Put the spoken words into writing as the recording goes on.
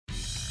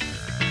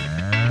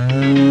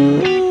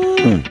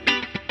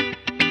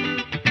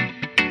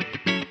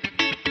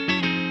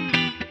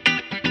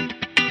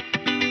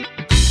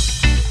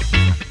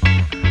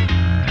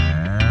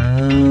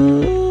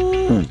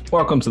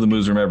Welcome to the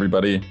Moos Room,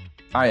 everybody.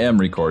 I am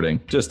recording,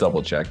 just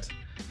double checked.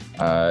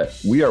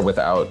 We are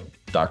without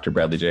Dr.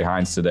 Bradley J.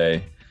 Hines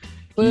today.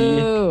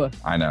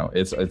 I know,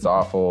 it's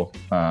awful.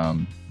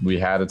 We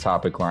had a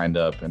topic lined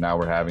up and now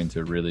we're having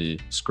to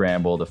really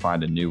scramble to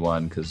find a new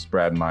one because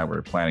Brad and I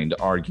were planning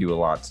to argue a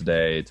lot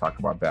today, talk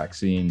about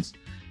vaccines,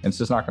 and it's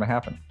just not going to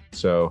happen.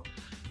 So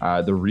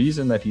the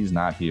reason that he's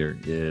not here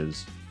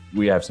is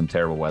we have some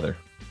terrible weather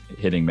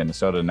hitting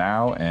Minnesota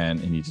now, and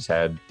he just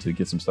had to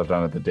get some stuff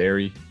done at the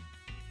dairy.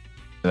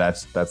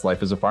 That's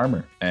life as a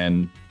farmer,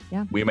 and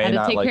we may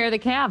not take care of the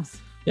calves.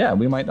 Yeah,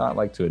 we might not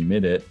like to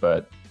admit it,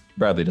 but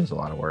Bradley does a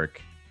lot of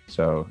work.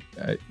 So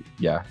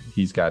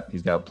he's got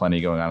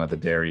plenty going on at the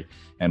dairy,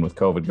 and with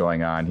COVID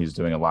going on, he's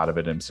doing a lot of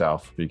it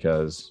himself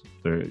because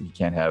you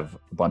can't have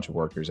a bunch of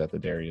workers at the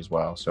dairy as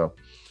well. So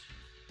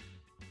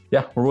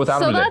yeah, we're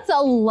without him today. So that's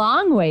a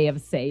long way of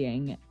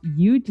saying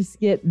you just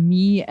get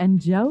me and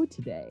Joe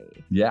today.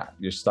 Yeah,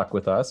 you're stuck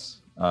with us.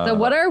 So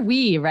what are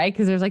we, right?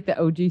 Because there's like the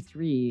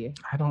OG3.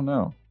 I don't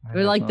know.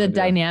 We're like the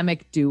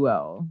dynamic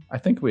duo. I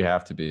think we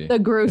have to be. The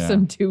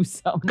gruesome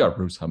twosome.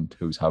 Gruesome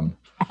twosome.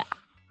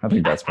 I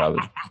think that's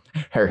probably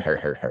her.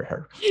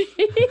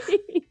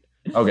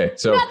 Okay,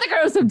 so not the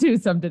gruesome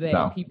twosome today,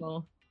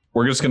 people.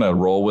 We're just gonna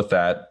roll with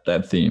that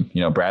theme.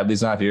 You know,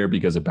 Bradley's not here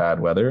because of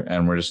bad weather,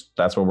 and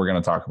that's what we're gonna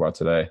talk about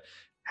today.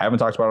 Haven't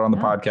talked about it on the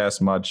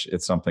podcast much.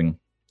 It's something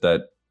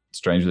that,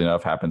 strangely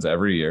enough, happens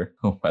every year.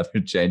 Weather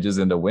changes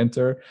into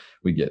winter.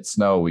 We get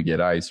snow, we get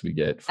ice, we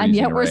get freezing rain. And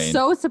yet we're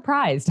so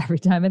surprised every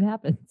time it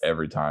happens.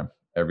 Every time.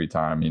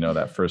 You know,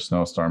 that first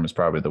snowstorm is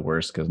probably the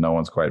worst because no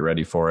one's quite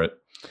ready for it.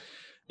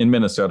 In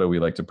Minnesota, we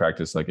like to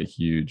practice like a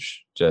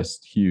huge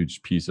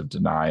piece of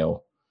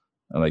denial.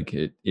 Like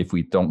if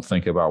we don't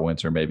think about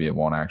winter, maybe it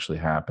won't actually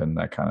happen,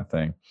 that kind of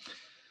thing.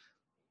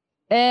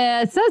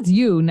 It says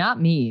you, not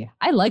me.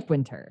 I like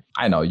winter.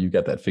 I know you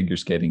got that figure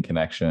skating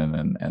connection,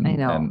 and I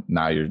know. And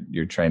now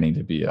you're training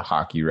to be a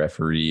hockey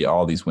referee.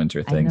 All these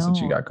winter things that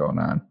you got going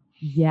on.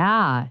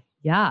 Yeah.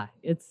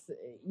 It's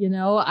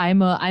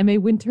I'm a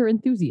winter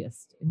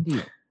enthusiast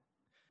indeed.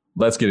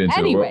 Let's get into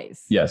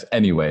it.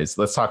 Anyways,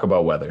 let's talk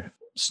about weather.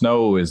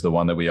 Snow is the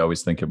one that we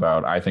always think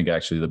about. I think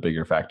actually the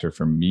bigger factor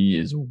for me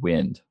is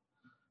wind.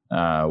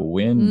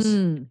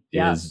 Wind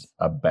is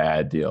a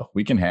bad deal.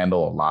 We can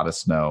handle a lot of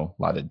snow,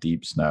 a lot of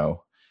deep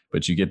snow,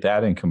 but you get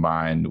that and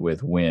combined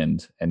with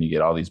wind and you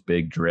get all these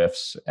big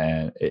drifts,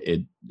 and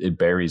it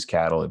buries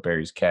cattle, it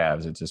buries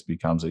calves. It just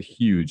becomes a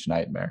huge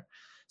nightmare.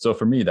 So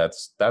for me,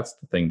 that's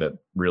the thing that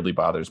really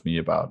bothers me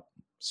about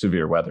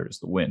severe weather is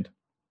the wind.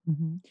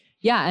 Mm-hmm.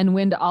 Yeah. And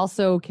wind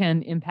also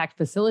can impact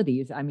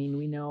facilities. I mean,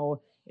 we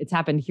know it's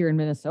happened here in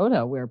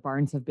Minnesota where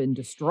barns have been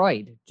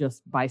destroyed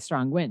just by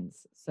strong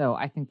winds. So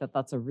I think that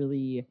that's a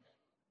really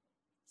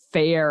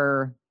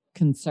fair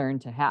concern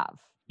to have.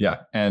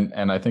 Yeah.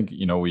 And I think,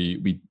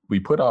 we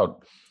put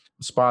out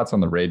spots on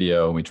the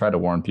radio and we try to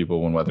warn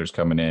people when weather's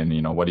coming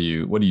in. What do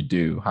you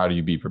do? How do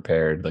you be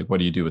prepared? Like, what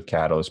do you do with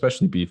cattle,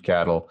 especially beef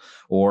cattle,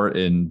 or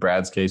in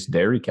Brad's case,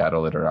 dairy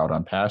cattle that are out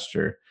on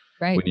pasture?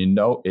 Right. When you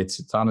know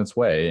it's on its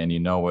way and you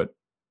know what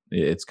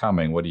it's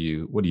coming, what do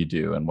you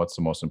do? And what's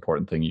the most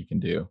important thing you can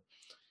do?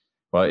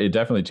 Well, it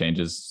definitely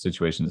changes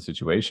situation to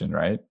situation,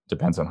 right?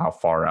 Depends on how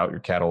far out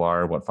your cattle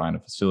are, what kind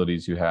of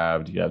facilities you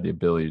have. Do you have the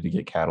ability to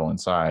get cattle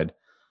inside?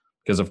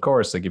 Because of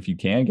course, like if you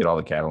can get all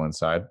the cattle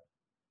inside,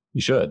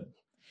 you should.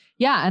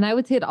 Yeah. And I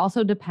would say it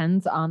also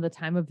depends on the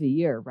time of the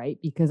year, right?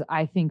 Because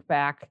I think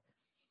back,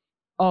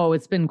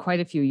 it's been quite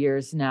a few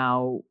years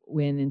now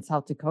when in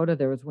South Dakota,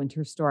 there was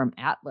Winter Storm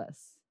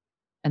Atlas.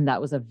 And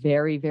that was a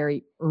very,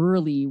 very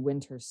early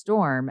winter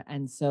storm.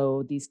 And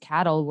so these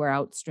cattle were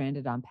out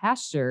stranded on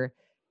pasture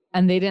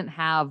and they didn't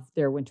have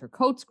their winter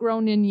coats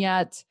grown in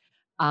yet.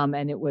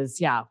 And it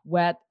was,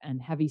 wet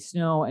and heavy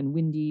snow and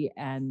windy.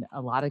 And a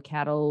lot of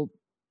cattle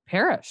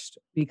perished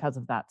because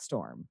of that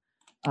storm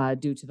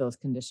due to those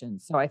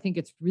conditions. So I think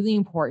it's really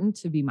important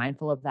to be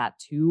mindful of that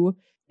too.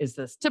 Is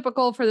this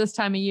typical for this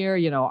time of year?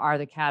 Are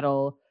the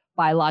cattle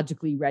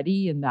biologically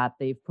ready in that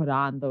they've put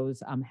on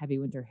those heavy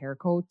winter hair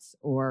coats?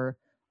 Or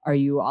are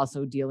you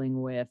also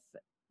dealing with,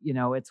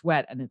 it's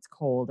wet and it's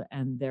cold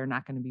and they're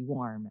not going to be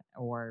warm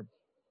or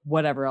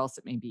whatever else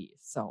it may be?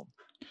 So,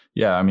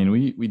 yeah, I mean,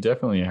 we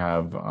definitely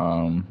have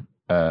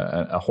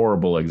a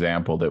horrible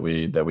example that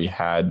we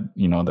had,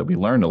 that we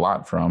learned a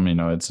lot from.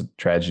 It's a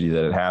tragedy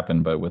that it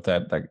happened, but with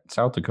that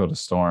South Dakota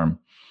storm,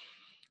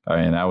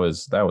 I mean, that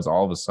was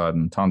all of a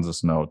sudden tons of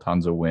snow,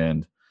 tons of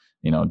wind,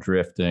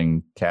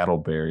 drifting, cattle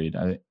buried.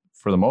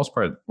 For the most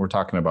part, we're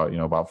talking about,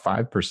 about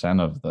 5%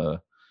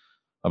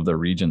 of the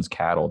region's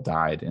cattle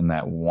died in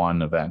that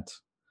one event.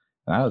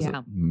 And that was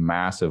a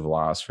massive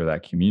loss for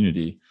that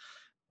community.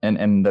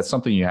 And that's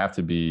something you have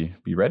to be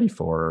ready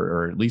for,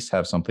 or at least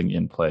have something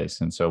in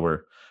place. And so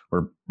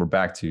we're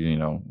back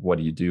to, what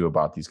do you do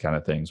about these kind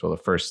of things? Well, the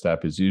first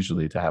step is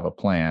usually to have a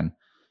plan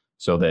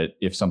so that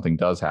if something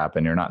does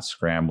happen, you're not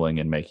scrambling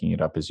and making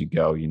it up as you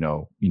go. You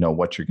know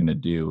what you're going to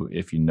do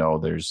if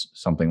there's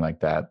something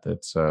like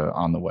that's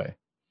on the way.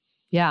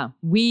 Yeah,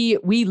 we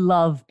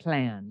love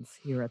plans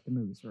here at the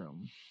Moos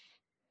Room.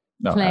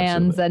 No,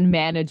 plans absolutely. and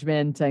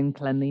management and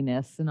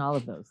cleanliness and all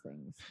of those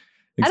things.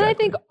 And I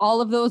think Exactly. all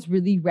of those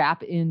really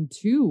wrap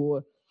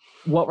into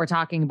what we're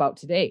talking about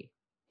today,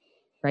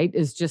 right?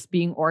 Is just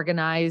being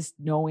organized,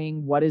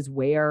 knowing what is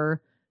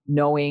where,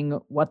 knowing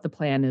what the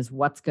plan is,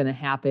 what's going to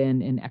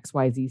happen in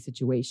XYZ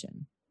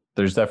situation.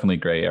 There's definitely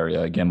gray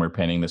area. Again, we're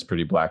painting this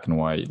pretty black and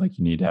white. Like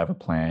you need to have a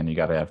plan. You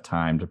got to have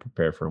time to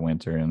prepare for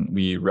winter. And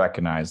we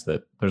recognize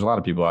that there's a lot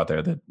of people out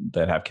there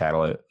that have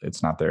cattle.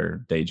 It's not their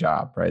day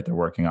job, right? They're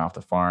working off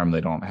the farm. They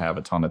don't have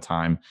a ton of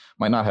time,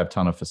 might not have a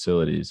ton of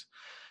facilities.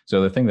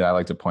 So the thing that I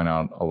like to point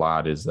out a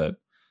lot is that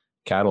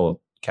cattle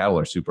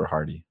are super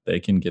hardy. They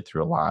can get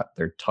through a lot.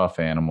 They're tough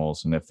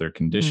animals. And if they're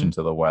conditioned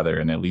to the weather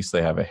and at least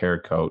they have a hair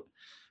coat,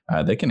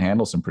 they can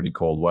handle some pretty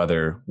cold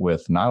weather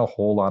with not a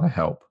whole lot of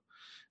help.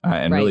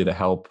 And really Right. the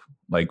help,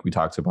 like we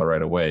talked about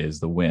right away,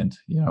 is the wind.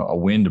 A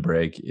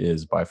windbreak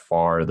is by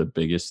far the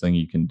biggest thing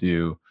you can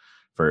do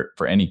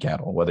for any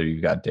cattle, whether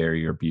you've got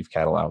dairy or beef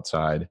cattle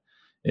outside.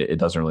 It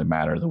doesn't really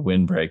matter. The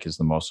windbreak is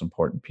the most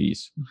important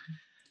piece.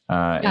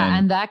 Yeah, And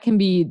and that can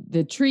be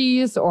the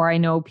trees, or I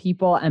know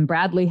people, and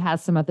Bradley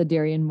has some at the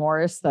dairy in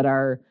Morris that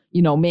are,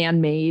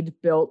 man-made,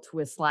 built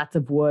with slats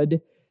of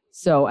wood.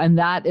 So, and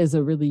that is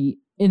a really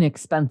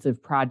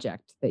inexpensive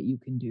project that you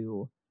can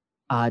do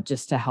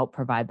just to help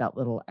provide that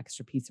little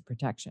extra piece of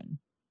protection.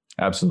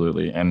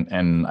 absolutely.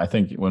 And I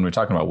think when we're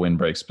talking about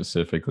windbreak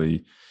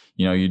specifically,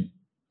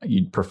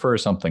 you'd prefer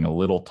something a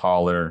little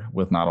taller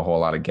with not a whole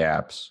lot of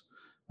gaps.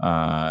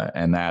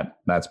 And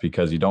that's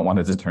because you don't want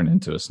it to turn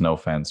into a snow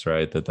fence,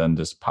 right? That then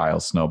just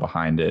piles snow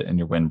behind it and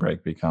your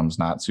windbreak becomes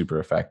not super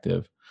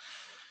effective.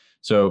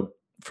 So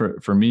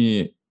for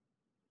me,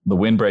 the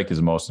windbreak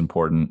is most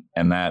important.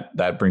 And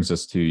that brings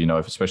us to,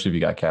 especially if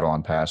you got cattle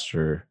on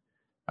pasture,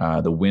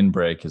 the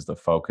windbreak is the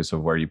focus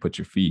of where you put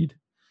your feed.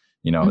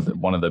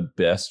 One of the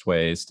best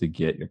ways to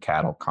get your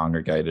cattle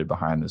congregated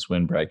behind this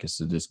windbreak is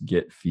to just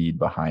get feed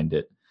behind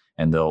it,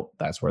 and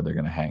that's where they're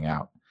going to hang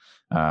out.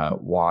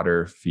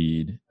 Water,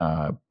 feed,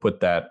 put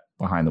that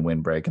behind the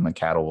windbreak, and the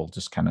cattle will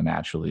just kind of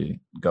naturally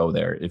go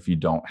there if you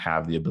don't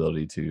have the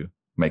ability to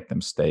make them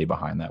stay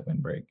behind that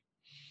windbreak.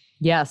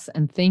 Yes.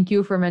 And thank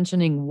you for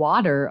mentioning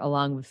water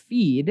along with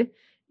feed,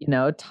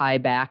 tie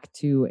back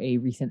to a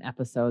recent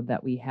episode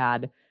that we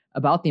had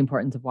about the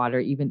importance of water,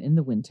 even in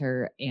the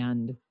winter.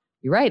 And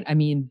you're right. I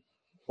mean,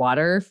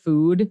 water,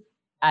 food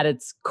at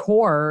its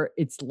core,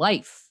 it's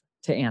life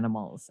to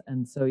animals.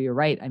 And so you're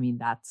right. I mean,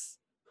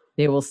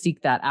 they will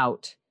seek that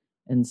out.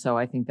 And so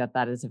I think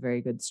that is a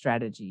very good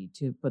strategy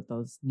to put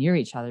those near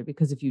each other,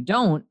 because if you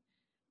don't,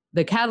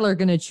 the cattle are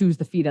going to choose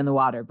the feed and the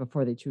water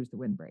before they choose the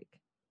windbreak.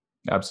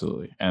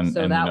 Absolutely. And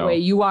So that way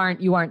you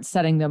aren't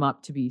setting them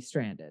up to be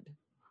stranded.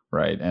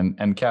 Right.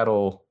 And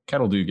cattle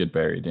do get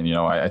buried. And,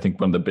 I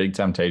think one of the big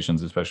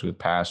temptations, especially with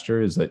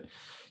pasture, is that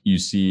you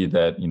see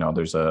that,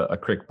 there's a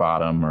creek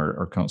bottom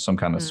or some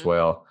kind of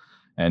swale,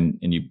 and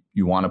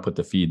you want to put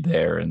the feed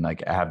there and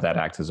like have that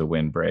act as a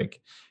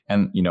windbreak.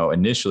 And,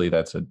 initially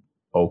that's a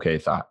okay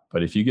thought.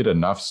 But if you get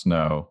enough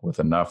snow with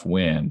enough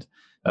wind,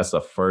 that's the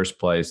first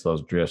place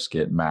those drifts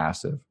get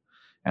massive.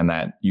 And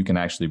that you can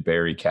actually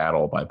bury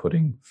cattle by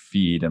putting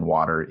feed and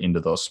water into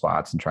those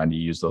spots and trying to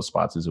use those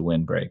spots as a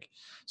windbreak.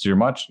 So you're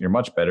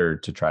much better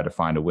to try to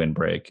find a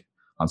windbreak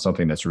on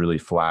something that's really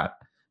flat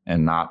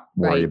and not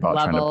worry about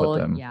level, trying to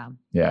put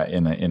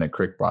them in a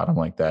creek bottom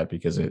like that,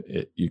 because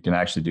you can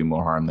actually do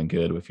more harm than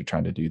good if you're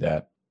trying to do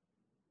that.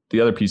 The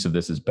other piece of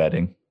this is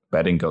bedding.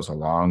 Bedding goes a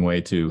long way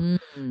too.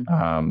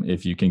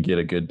 If you can get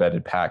a good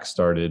bedded pack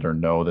started or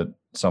know that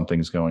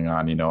something's going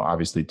on,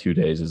 obviously 2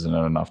 days isn't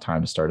enough time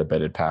to start a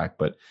bedded pack,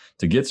 but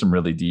to get some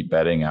really deep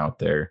bedding out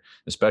there,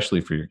 especially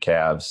for your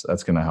calves,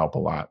 that's going to help a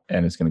lot.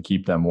 And it's going to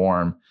keep them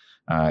warm,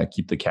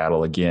 keep the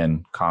cattle,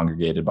 again,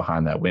 congregated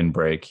behind that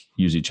windbreak,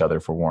 use each other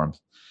for warmth.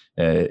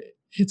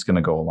 It's going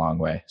to go a long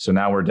way. So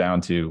now we're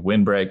down to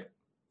windbreak,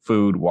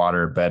 food,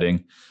 water,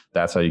 bedding.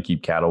 That's how you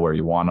keep cattle where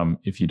you want them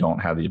if you don't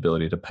have the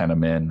ability to pen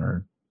them in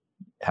or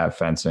have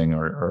fencing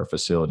or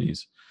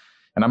facilities.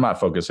 And I'm not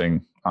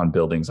focusing on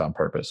buildings on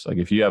purpose. Like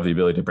if you have the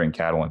ability to bring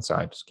cattle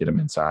inside, just get them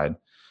inside.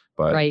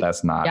 But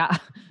that's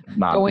not,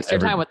 not don't waste your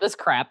time with this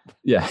crap.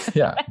 Yeah.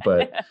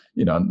 But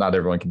not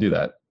everyone can do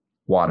that.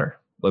 Water.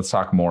 Let's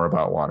talk more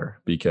about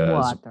water,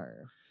 because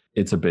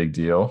it's a big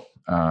deal.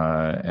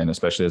 And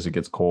especially as it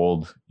gets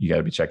cold, you got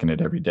to be checking it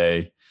every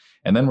day.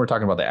 And then we're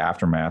talking about the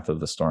aftermath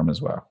of the storm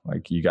as well.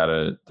 Like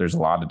there's a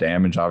lot of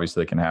damage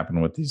obviously that can happen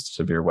with these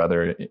severe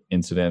weather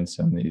incidents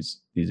and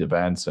these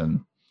events. And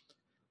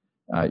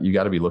you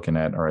got to be looking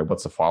at, all right,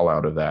 what's the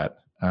fallout of that?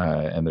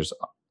 And there's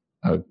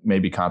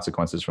maybe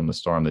consequences from the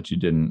storm that you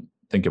didn't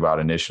think about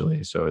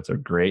initially. So it's a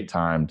great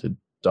time to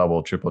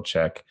double, triple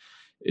check.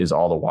 Is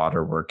all the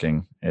water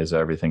working? Is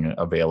everything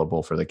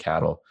available for the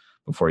cattle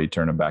before you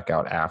turn them back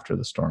out after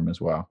the storm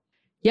as well?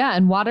 Yeah.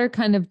 And water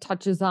kind of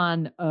touches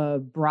on a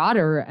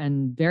broader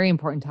and very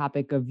important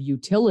topic of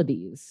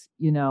utilities,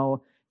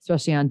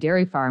 especially on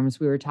dairy farms.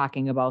 We were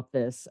talking about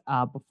this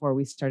before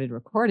we started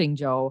recording,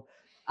 Joe,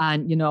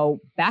 on,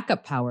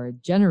 backup power,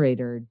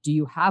 generator. Do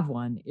you have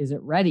one? Is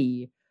it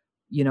ready?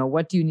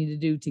 What do you need to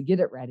do to get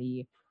it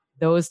ready?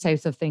 Those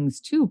types of things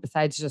too,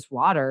 besides just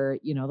water,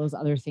 those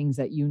other things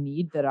that you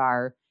need that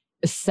are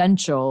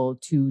essential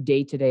to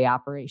day-to-day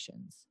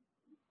operations.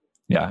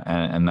 Yeah.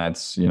 And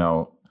that's,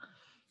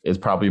 is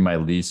probably my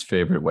least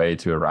favorite way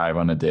to arrive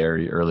on a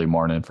dairy early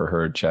morning for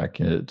herd check,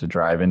 to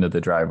drive into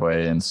the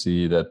driveway and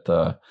see that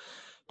the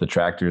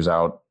tractor's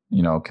out,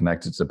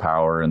 connected to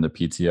power and the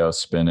PTO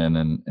spinning.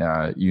 And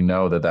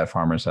that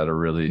farmer's had a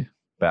really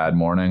bad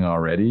morning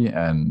already.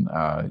 And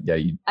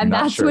and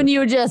that's when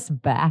you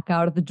just back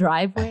out of the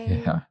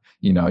driveway. Yeah.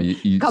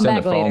 You send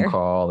a phone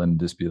call and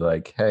just be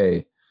like,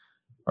 hey,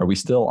 are we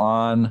still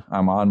on?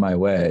 I'm on my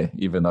way,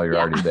 even though you're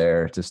already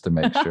there, just to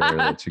make sure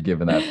that you're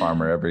giving that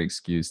farmer every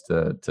excuse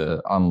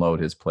to unload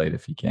his plate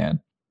if he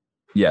can.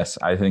 Yes,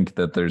 I think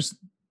that there's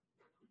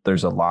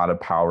a lot of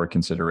power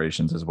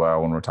considerations as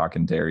well when we're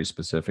talking dairy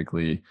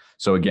specifically.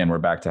 So again, we're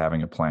back to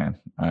having a plan.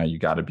 You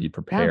got to be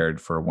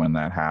prepared for when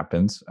that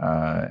happens,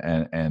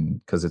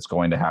 and because it's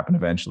going to happen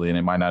eventually, and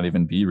it might not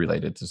even be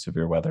related to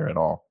severe weather at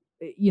all.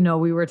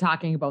 We were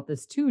talking about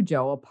this too,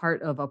 Joe, a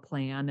part of a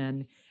plan.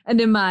 And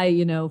in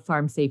my,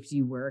 farm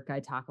safety work, I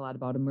talk a lot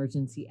about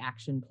emergency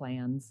action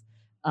plans.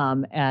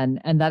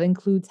 And that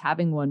includes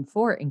having one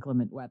for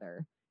inclement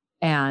weather.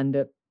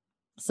 And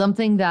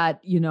something that,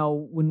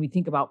 when we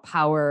think about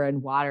power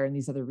and water and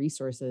these other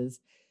resources,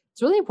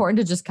 it's really important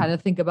to just kind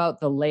of think about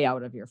the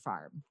layout of your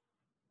farm,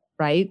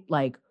 right?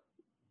 Like,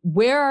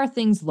 where are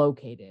things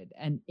located?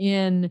 And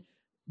in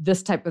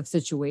this type of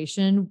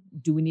situation,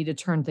 do we need to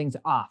turn things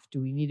off?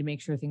 Do we need to make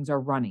sure things are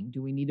running?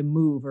 Do we need to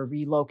move or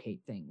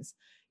relocate things?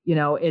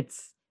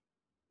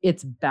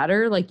 It's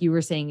better, like you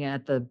were saying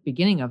at the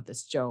beginning of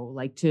this, Joe,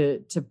 like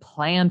to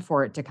plan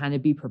for it, to kind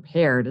of be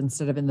prepared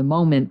instead of in the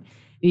moment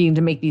needing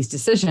to make these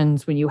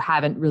decisions when you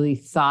haven't really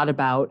thought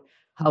about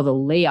how the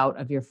layout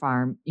of your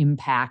farm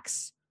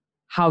impacts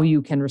how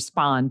you can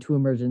respond to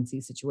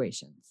emergency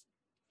situations.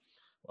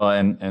 Well,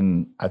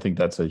 and I think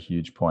that's a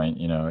huge point.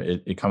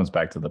 It comes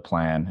back to the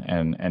plan,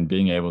 and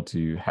being able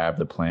to have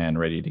the plan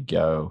ready to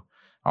go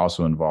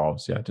also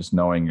involves, just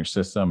knowing your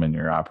system and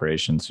your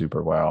operation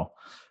super well.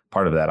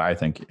 Part of that, I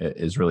think,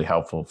 is really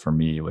helpful for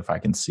me if I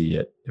can see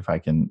it, if I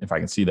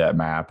can see that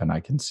map, and I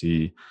can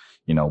see,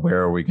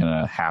 where are we going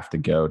to have to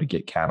go to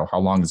get cattle? How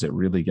long is it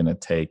really going to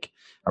take?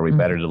 Are we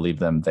better to leave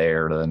them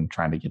there than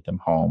trying to get them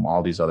home?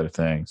 All these other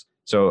things.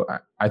 So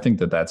I think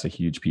that that's a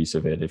huge piece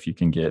of it. If you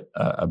can get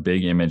a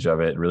big image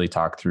of it, really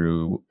talk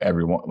through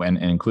everyone and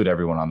include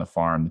everyone on the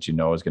farm that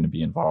is going to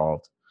be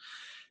involved.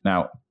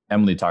 Now,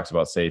 Emily talks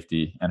about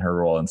safety and her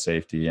role in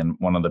safety. And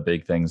one of the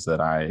big things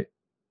that I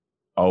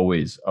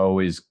always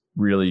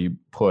really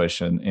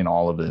push in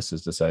all of this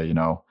is to say,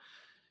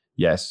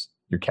 yes,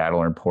 your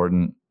cattle are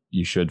important.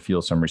 You should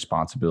feel some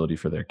responsibility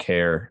for their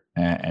care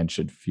and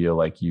should feel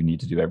like you need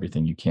to do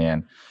everything you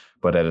can.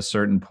 But at a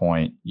certain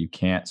point, you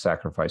can't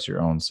sacrifice your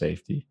own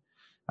safety.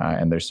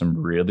 And there's some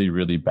really,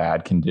 really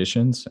bad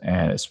conditions.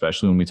 And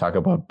especially when we talk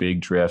about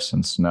big drifts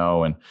and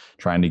snow and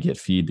trying to get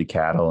feed to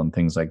cattle and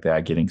things like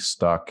that, getting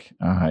stuck,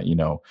 and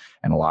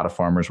a lot of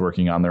farmers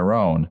working on their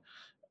own,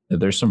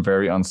 there's some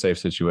very unsafe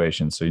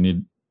situations. So you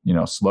need,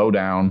 slow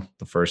down,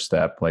 the first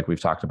step, like we've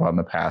talked about in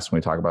the past when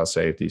we talk about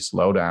safety,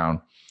 slow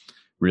down,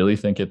 really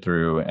think it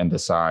through and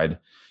decide,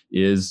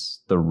 is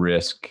the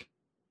risk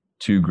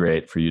too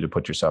great for you to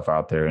put yourself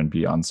out there and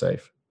be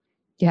unsafe?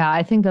 Yeah,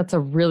 I think that's a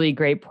really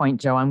great point,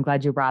 Joe. I'm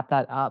glad you brought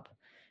that up.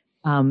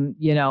 And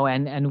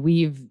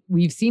we've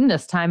seen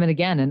this time and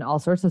again in all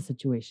sorts of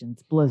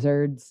situations,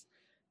 blizzards,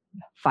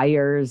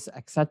 fires,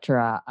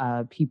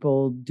 etc.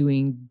 People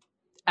doing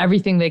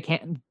everything they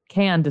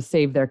can to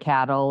save their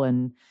cattle,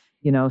 and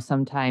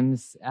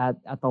sometimes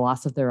at the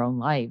loss of their own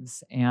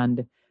lives.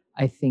 And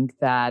I think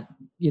that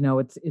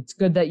it's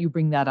good that you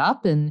bring that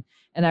up, and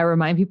I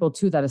remind people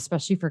too that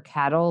especially for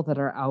cattle that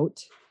are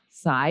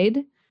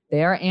outside,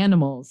 they are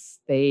animals.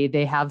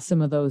 They have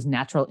some of those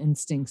natural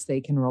instincts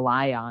they can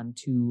rely on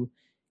to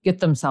get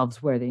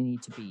themselves where they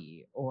need to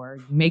be, or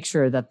make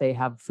sure that they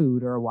have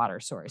food or a water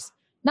source.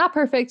 Not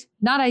perfect,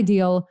 not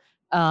ideal,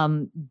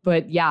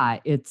 but yeah,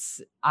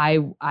 I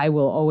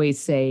will always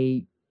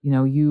say,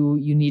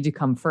 you need to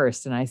come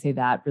first, and I say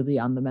that really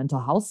on the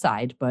mental health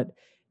side, but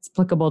it's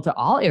applicable to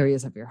all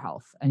areas of your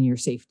health and your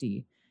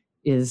safety.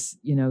 Is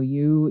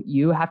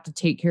you have to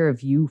take care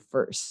of you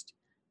first.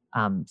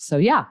 So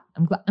yeah,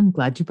 I'm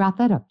glad you brought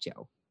that up,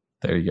 Joe.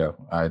 There you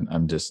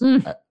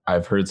go.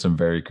 I've heard some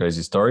very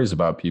crazy stories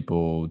about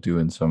people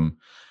doing some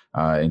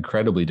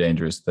incredibly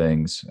dangerous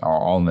things,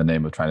 all in the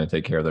name of trying to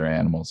take care of their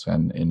animals,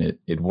 and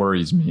it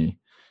worries me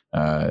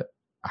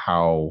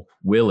how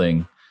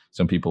willing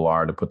some people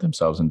are to put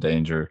themselves in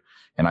danger.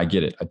 And I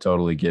get it. I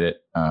totally get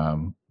it.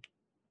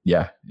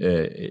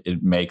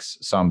 It makes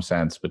some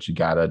sense, but you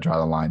got to draw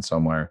the line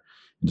somewhere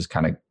and just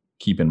kind of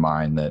keep in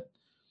mind that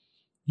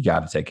you got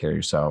to take care of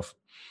yourself.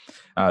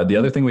 The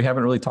other thing we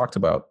haven't really talked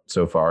about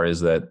so far is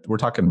that we're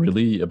talking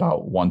really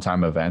about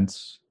one-time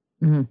events.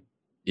 Mm-hmm.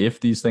 If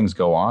these things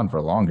go on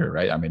for longer,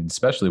 right? I mean,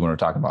 especially when we're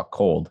talking about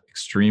cold,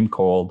 extreme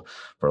cold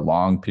for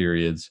long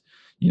periods,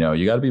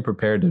 You got to be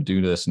prepared to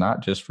do this,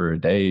 not just for a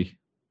day,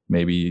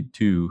 maybe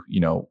two.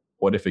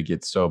 What if it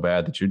gets so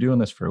bad that you're doing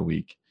this for a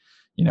week?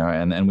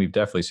 And we've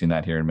definitely seen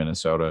that here in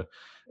Minnesota.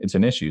 It's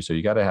an issue. So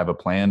you got to have a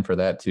plan for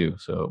that too.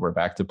 So we're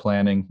back to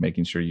planning,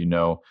 making sure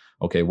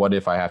okay, what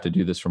if I have to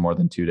do this for more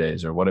than 2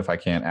 days? Or what if I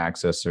can't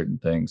access certain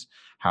things?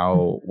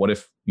 What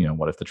if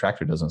the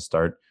tractor doesn't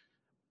start?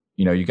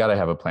 You got to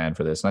have a plan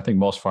for this. And I think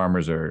most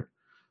farmers are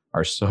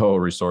so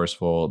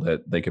resourceful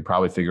that they could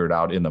probably figure it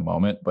out in the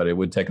moment, but it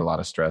would take a lot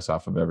of stress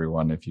off of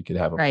everyone if you could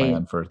have a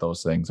plan for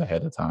those things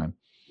ahead of time.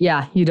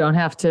 Yeah, you don't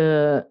have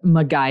to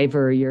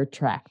MacGyver your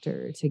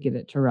tractor to get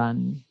it to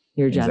run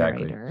your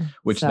generator.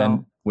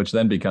 Which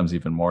then becomes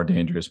even more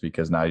dangerous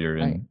because now you're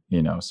in,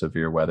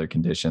 severe weather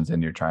conditions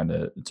and you're trying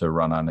to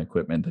run on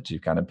equipment that you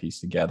kind of piece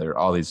together,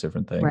 all these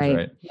different things,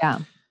 right? Yeah.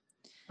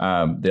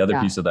 The other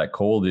piece of that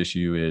cold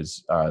issue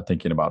is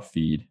thinking about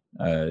feed.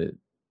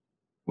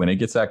 When it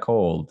gets that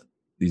cold,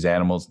 these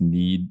animals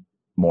need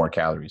more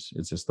calories.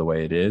 It's just the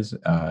way it is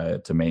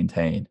to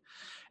maintain.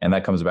 And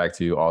that comes back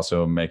to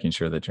also making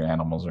sure that your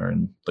animals are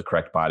in the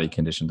correct body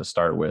condition to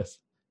start with.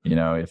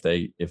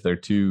 If they're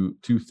too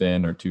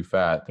thin or too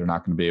fat, they're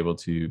not going to be able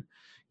to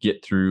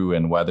get through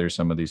and weather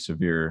some of these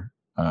severe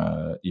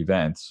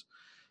events.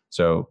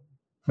 So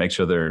make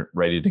sure they're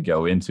ready to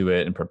go into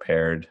it and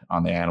prepared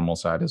on the animal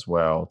side as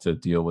well to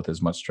deal with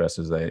as much stress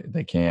as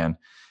they can.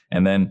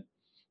 And then,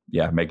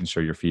 making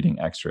sure you're feeding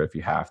extra if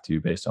you have to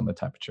based on the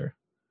temperature.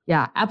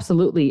 Yeah,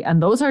 absolutely.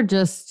 And those are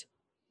just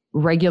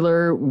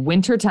regular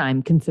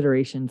wintertime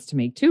considerations to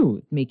make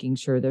too, making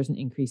sure there's an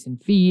increase in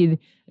feed,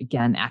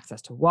 again,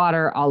 access to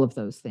water, all of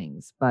those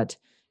things. But,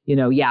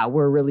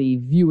 we're really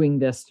viewing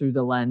this through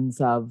the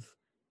lens of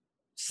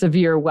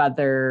severe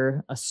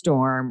weather, a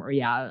storm, or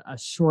a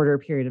shorter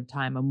period of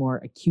time, a more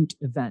acute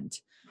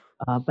event.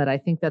 But I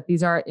think that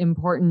these are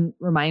important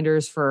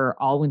reminders for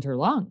all winter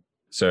long.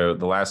 So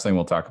the last thing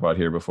we'll talk about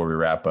here before we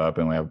wrap up,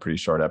 and we have a pretty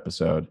short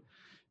episode,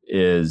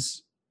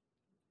 is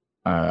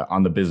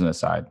on the business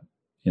side,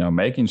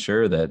 making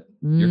sure that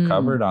you're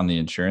covered on the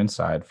insurance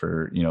side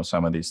for,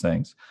 some of these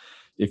things.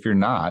 If you're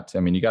not,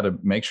 you got to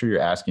make sure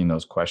you're asking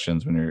those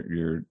questions when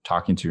you're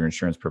talking to your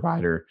insurance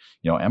provider.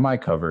 Am I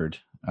covered?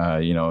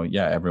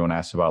 Everyone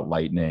asks about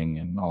lightning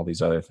and all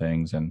these other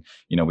things. And,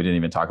 we didn't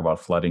even talk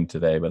about flooding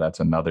today, but that's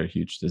another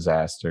huge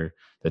disaster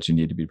that you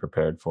need to be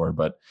prepared for.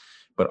 But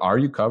are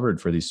you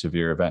covered for these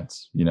severe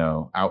events,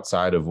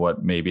 outside of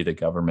what maybe the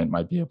government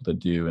might be able to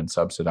do and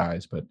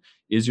subsidize? But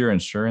is your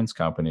insurance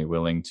company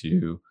willing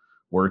to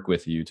work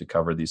with you to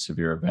cover these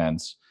severe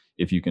events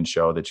if you can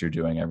show that you're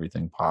doing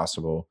everything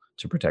possible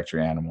to protect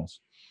your animals?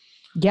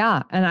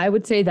 Yeah. And I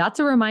would say that's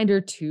a reminder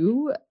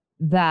too,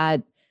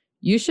 that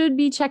you should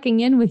be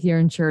checking in with your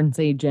insurance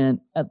agent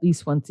at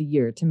least once a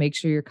year to make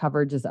sure your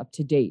coverage is up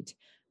to date.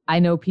 I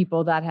know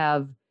people that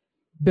have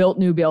built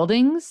new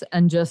buildings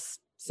and just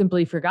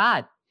simply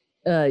forgot,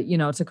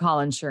 to call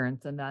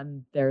insurance. And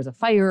then there's a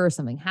fire or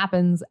something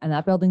happens and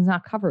that building's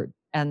not covered.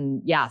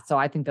 And so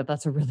I think that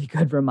that's a really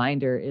good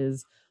reminder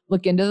is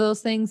look into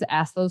those things,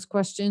 ask those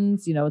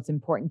questions. It's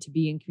important to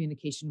be in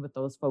communication with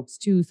those folks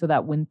too, so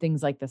that when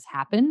things like this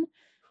happen,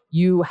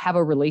 you have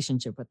a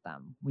relationship with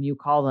them. When you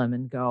call them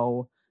and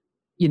go,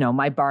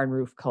 my barn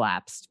roof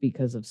collapsed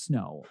because of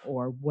snow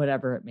or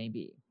whatever it may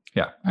be.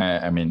 Yeah.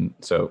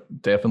 So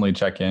definitely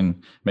check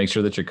in, make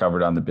sure that you're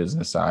covered on the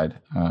business side.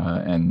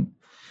 And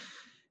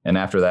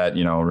after that,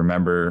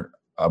 remember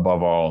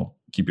above all,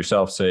 keep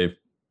yourself safe,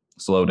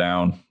 slow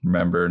down,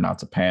 remember not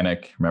to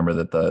panic. Remember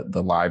that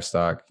the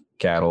livestock,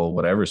 cattle,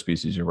 whatever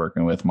species you're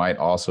working with might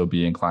also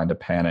be inclined to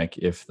panic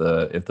if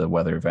the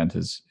weather event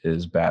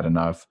is bad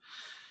enough.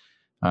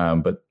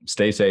 But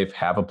stay safe,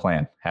 have a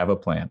plan.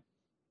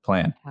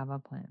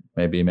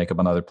 Maybe make up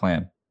another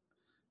plan.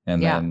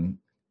 And then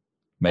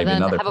maybe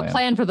another plan. Have a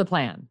plan for the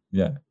plan.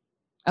 Yeah.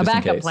 A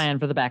backup plan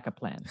for the backup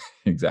plan.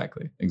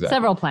 Exactly.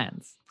 Several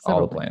plans.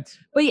 All the plans.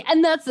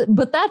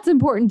 But that's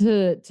important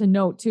to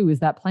note too, is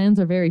that plans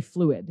are very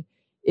fluid.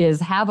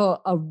 Is have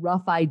a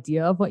rough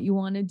idea of what you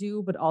want to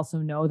do, but also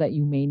know that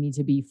you may need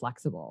to be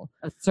flexible.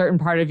 A certain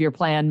part of your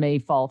plan may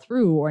fall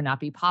through or not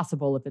be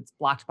possible if it's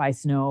blocked by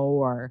snow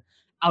or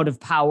out of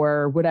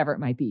power, whatever it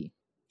might be.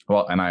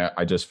 Well, and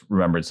I just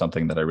remembered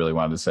something that I really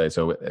wanted to say.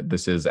 So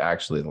this is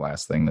actually the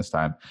last thing this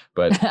time,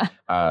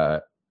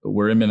 but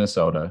we're in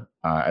Minnesota.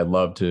 I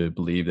love to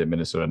believe that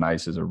Minnesota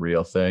Nice is a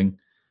real thing.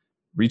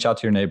 Reach out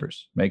to your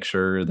neighbors. Make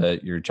sure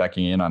that you're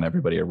checking in on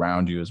everybody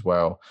around you as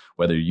well,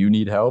 whether you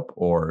need help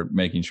or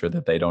making sure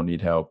that they don't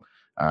need help.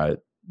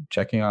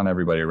 Checking on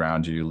everybody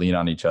around you, lean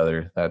on each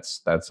other.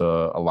 That's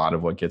a lot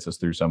of what gets us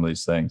through some of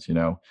these things.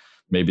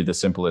 Maybe the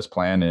simplest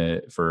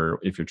plan for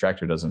if your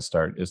tractor doesn't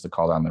start is to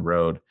call down the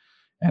road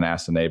and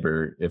ask the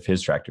neighbor if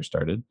his tractor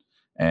started.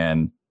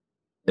 And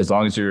as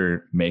long as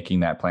you're making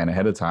that plan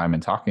ahead of time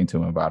and talking to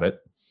him about it,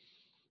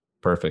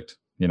 perfect.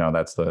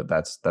 That's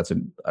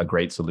a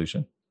great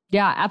solution.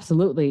 Yeah,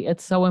 absolutely.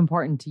 It's so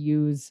important to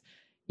use,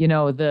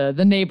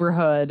 the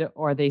neighborhood,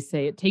 or they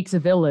say it takes a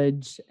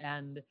village,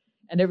 and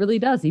it really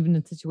does, even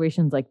in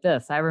situations like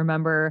this. I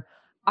remember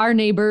our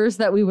neighbors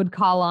that we would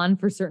call on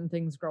for certain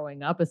things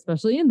growing up,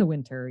 especially in the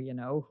winter,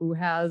 who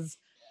has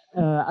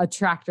a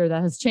tractor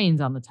that has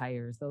chains on the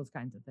tires, those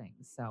kinds of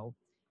things. So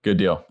good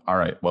deal. All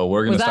right. Well,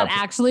 we're going to stop. Was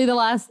that actually the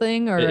last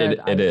thing? Or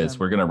it is.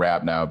 We're going to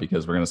wrap now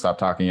because we're going to stop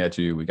talking at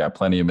you. We got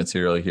plenty of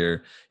material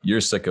here.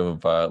 You're sick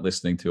of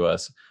listening to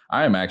us.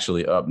 I am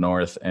actually up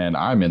north and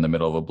I'm in the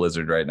middle of a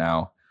blizzard right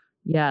now.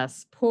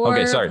 Yes.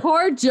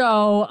 Poor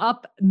Joe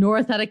up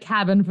north at a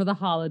cabin for the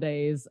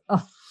holidays.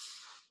 Ugh.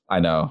 I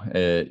know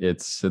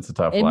it's a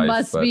tough life. It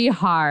must be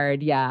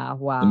hard. Yeah.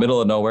 Wow. The middle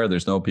of nowhere.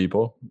 There's no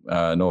people.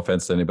 No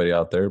offense to anybody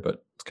out there,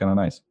 but it's kind of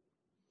nice.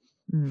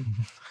 Mm.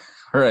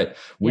 All right.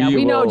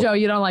 We know, Joe,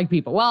 you don't like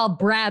people. Well,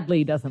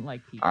 Bradley doesn't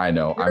like people. I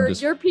know.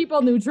 You're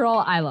people neutral.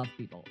 I love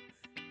people.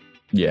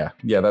 Yeah.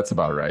 Yeah, that's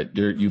about right.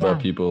 You love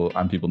people.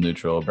 I'm people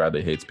neutral.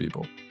 Bradley hates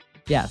people.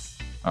 Yes.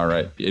 All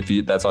right.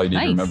 That's all you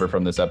need to remember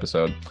from this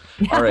episode.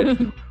 All right.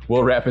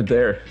 We'll wrap it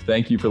there.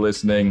 Thank you for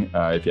listening.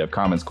 If you have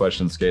comments,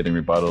 questions, scathing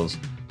rebuttals,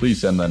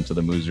 please send them to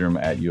the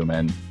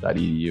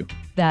moosroom@umn.edu.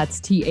 That's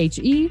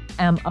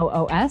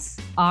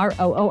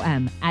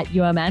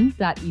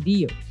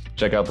THEMOOSROOM@umn.edu.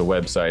 Check out the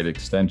website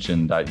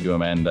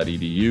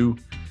extension.umn.edu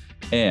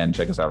and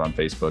check us out on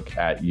Facebook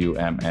at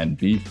UMN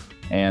Beef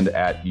and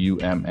at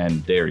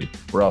UMN Dairy.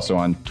 We're also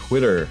on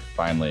Twitter,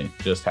 finally,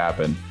 just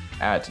happened,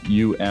 at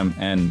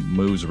UMN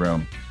Moos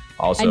Room.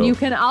 Also, and you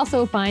can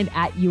also find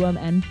at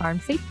UMN Farm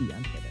Safety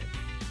on Twitter.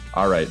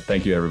 All right.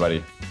 Thank you,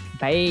 everybody.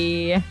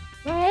 Bye.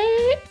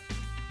 Bye.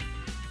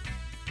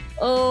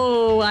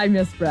 Oh, I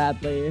miss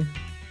Bradley.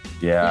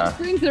 Yeah. He just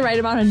brings the right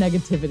amount of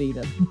negativity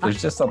to There's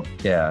just I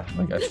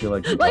feel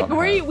like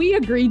we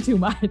agree too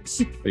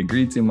much. We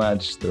agreed too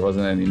much. There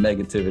wasn't any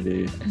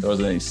negativity. There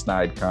wasn't any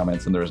snide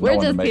comments, and there was no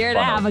one to make fun of. We're just here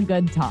to have a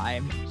good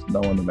time. There's no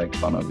one to make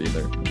fun of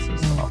either. This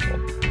is awful.